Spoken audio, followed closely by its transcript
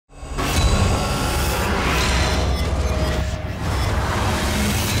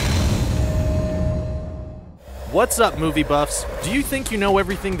What's up, movie buffs? Do you think you know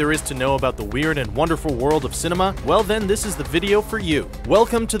everything there is to know about the weird and wonderful world of cinema? Well then, this is the video for you.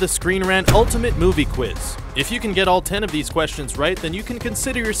 Welcome to the Screen Rant Ultimate Movie Quiz. If you can get all 10 of these questions right, then you can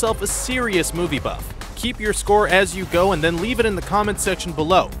consider yourself a serious movie buff. Keep your score as you go and then leave it in the comments section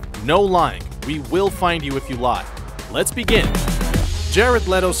below. No lying. We will find you if you lie. Let's begin. Jared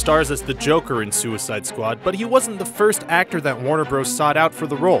Leto stars as the Joker in Suicide Squad, but he wasn't the first actor that Warner Bros. Sought out for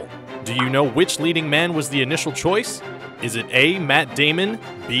the role. Do you know which leading man was the initial choice? Is it A. Matt Damon,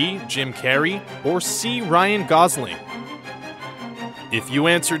 B. Jim Carrey, or C. Ryan Gosling? If you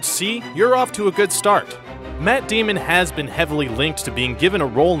answered C, you're off to a good start. Matt Damon has been heavily linked to being given a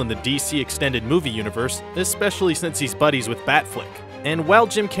role in the DC extended movie universe, especially since he's buddies with Batfleck. And while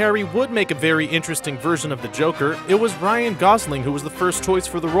Jim Carrey would make a very interesting version of the Joker, it was Ryan Gosling who was the first choice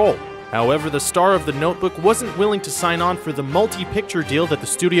for the role. However, the star of The Notebook wasn't willing to sign on for the multi-picture deal that the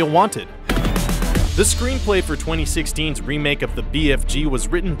studio wanted. The screenplay for 2016's remake of the BFG was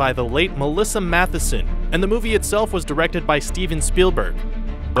written by the late Melissa Matheson, and the movie itself was directed by Steven Spielberg.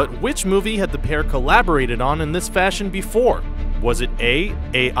 But which movie had the pair collaborated on in this fashion before? Was it A.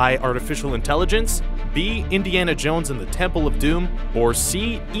 AI Artificial Intelligence, B. Indiana Jones and the Temple of Doom, or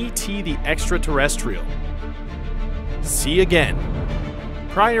C. E.T. the Extraterrestrial? C again.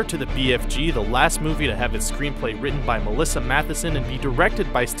 Prior to the BFG, the last movie to have its screenplay written by Melissa Matheson and be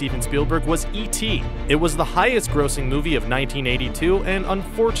directed by Steven Spielberg was E.T. It was the highest-grossing movie of 1982, and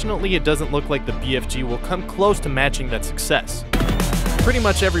unfortunately it doesn't look like the BFG will come close to matching that success. Pretty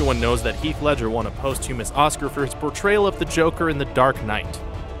much everyone knows that Heath Ledger won a posthumous Oscar for his portrayal of the Joker in The Dark Knight.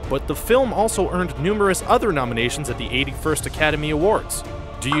 But the film also earned numerous other nominations at the 81st Academy Awards.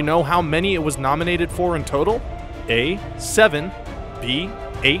 Do you know how many it was nominated for in total? A. 7, B.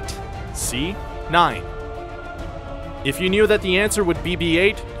 8, C. 9. If you knew that the answer would be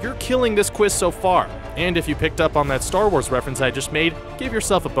B8, you're killing this quiz so far. And if you picked up on that Star Wars reference I just made, give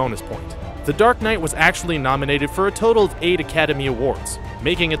yourself a bonus point. The Dark Knight was actually nominated for a total of 8 Academy Awards,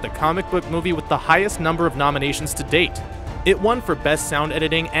 making it the comic book movie with the highest number of nominations to date. It won for Best Sound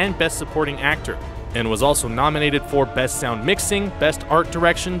Editing and Best Supporting Actor, and was also nominated for Best Sound Mixing, Best Art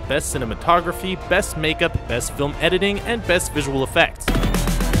Direction, Best Cinematography, Best Makeup, Best Film Editing, and Best Visual Effects.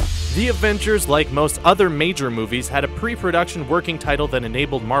 The Avengers, like most other major movies, had a pre-production working title that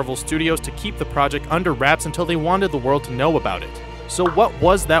enabled Marvel Studios to keep the project under wraps until they wanted the world to know about it. So what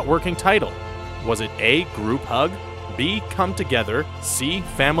was that working title? Was it A. Group Hug, B. Come Together, C.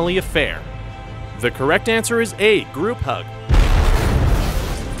 Family Affair? The correct answer is A. Group Hug,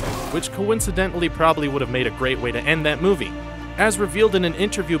 which coincidentally probably would have made a great way to end that movie. As revealed in an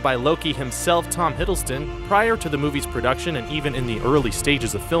interview by Loki himself, Tom Hiddleston, prior to the movie's production and even in the early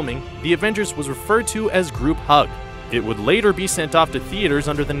stages of filming, the Avengers was referred to as Group Hug. It would later be sent off to theaters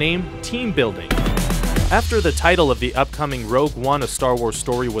under the name Team Building. After the title of the upcoming Rogue One: A Star Wars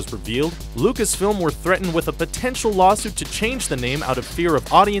Story was revealed, Lucasfilm were threatened with a potential lawsuit to change the name out of fear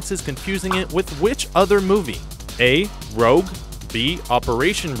of audiences confusing it with which other movie? A. Rogue, B.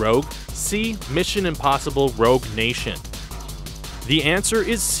 Operation Rogue, C. Mission Impossible: Rogue Nation. The answer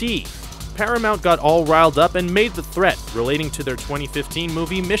is C. Paramount got all riled up and made the threat relating to their 2015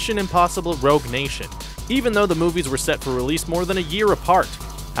 movie Mission Impossible: Rogue Nation, even though the movies were set for release more than a year apart.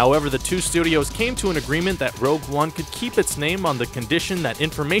 However, the two studios came to an agreement that Rogue One could keep its name on the condition that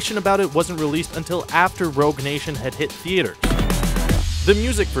information about it wasn't released until after Rogue Nation had hit theaters. The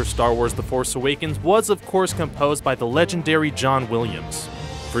music for Star Wars: The Force Awakens was of course composed by the legendary John Williams.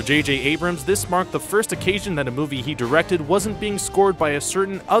 For J.J. Abrams, this marked the first occasion that a movie he directed wasn't being scored by a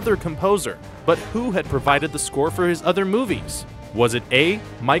certain other composer. But who had provided the score for his other movies? Was it A.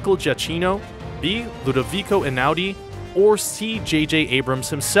 Michael Giacchino, B. Ludovico Einaudi, or C. J.J. Abrams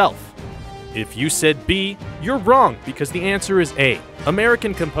himself? If you said B, you're wrong, because the answer is A.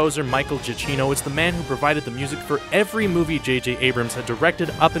 American composer Michael Giacchino is the man who provided the music for every movie J.J. Abrams had directed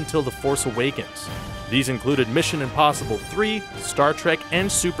up until The Force Awakens. These included Mission Impossible 3, Star Trek, and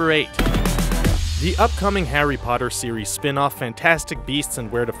Super 8. The upcoming Harry Potter series spin-off Fantastic Beasts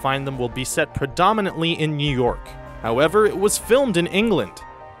and Where to Find Them will be set predominantly in New York. However, it was filmed in England.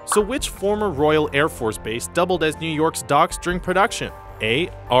 So which former Royal Air Force base doubled as New York's docks during production? A.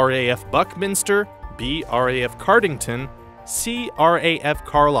 RAF Buckminster, B. RAF Cardington, C. RAF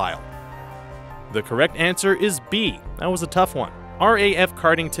Carlisle. The correct answer is B. That was a tough one. RAF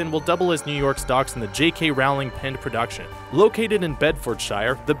Cardington will double as New York's docks in the J.K. Rowling penned production. Located in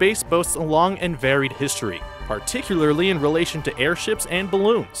Bedfordshire, the base boasts a long and varied history, particularly in relation to airships and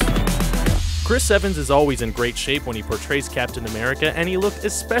balloons. Chris Evans is always in great shape when he portrays Captain America, and he looked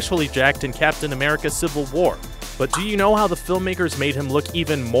especially jacked in Captain America: Civil War. But do you know how the filmmakers made him look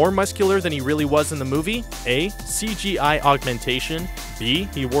even more muscular than he really was in the movie? A. CGI augmentation. B.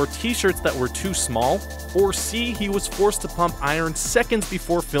 He wore t-shirts that were too small. Or C. He was forced to pump iron seconds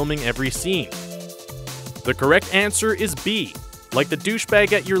before filming every scene. The correct answer is B. Like the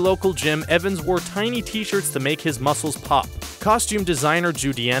douchebag at your local gym, Evans wore tiny t-shirts to make his muscles pop. Costume designer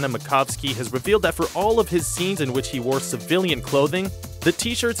Judiana Makovsky has revealed that for all of his scenes in which he wore civilian clothing, the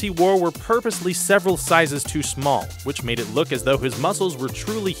t-shirts he wore were purposely several sizes too small, which made it look as though his muscles were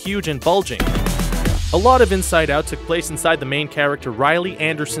truly huge and bulging. A lot of Inside Out took place inside the main character Riley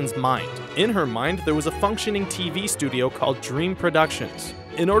Anderson's mind. In her mind, there was a functioning TV studio called Dream Productions.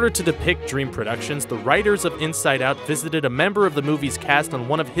 In order to depict Dream Productions, the writers of Inside Out visited a member of the movie's cast on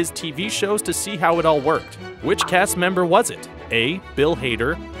one of his TV shows to see how it all worked. Which cast member was it? A. Bill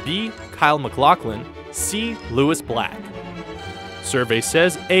Hader, B. Kyle MacLachlan, C. Lewis Black. Survey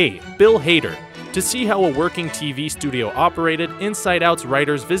says A. Bill Hader. To see how a working TV studio operated, Inside Out's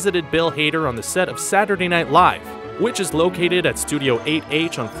writers visited Bill Hader on the set of Saturday Night Live, which is located at Studio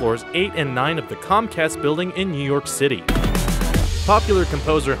 8H on floors 8 and 9 of the Comcast building in New York City. Popular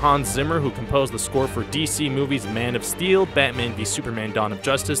composer Hans Zimmer, who composed the score for DC movies Man of Steel, Batman v Superman: Dawn of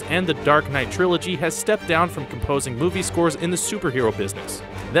Justice, and the Dark Knight trilogy, has stepped down from composing movie scores in the superhero business.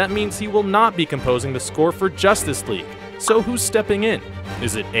 That means he will not be composing the score for Justice League. So who's stepping in?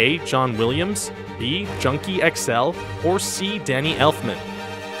 Is it A. John Williams, B. Junkie XL, or C. Danny Elfman?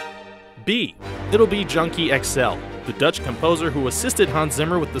 B. It'll be Junkie XL, the Dutch composer who assisted Hans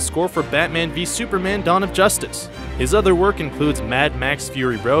Zimmer with the score for Batman v Superman: Dawn of Justice. His other work includes Mad Max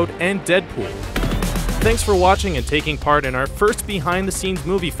Fury Road and Deadpool. Thanks for watching and taking part in our first behind-the-scenes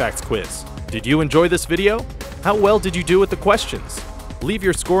movie facts quiz. Did you enjoy this video? How well did you do with the questions? Leave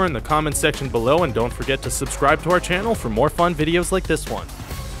your score in the comments section below and don't forget to subscribe to our channel for more fun videos like this one.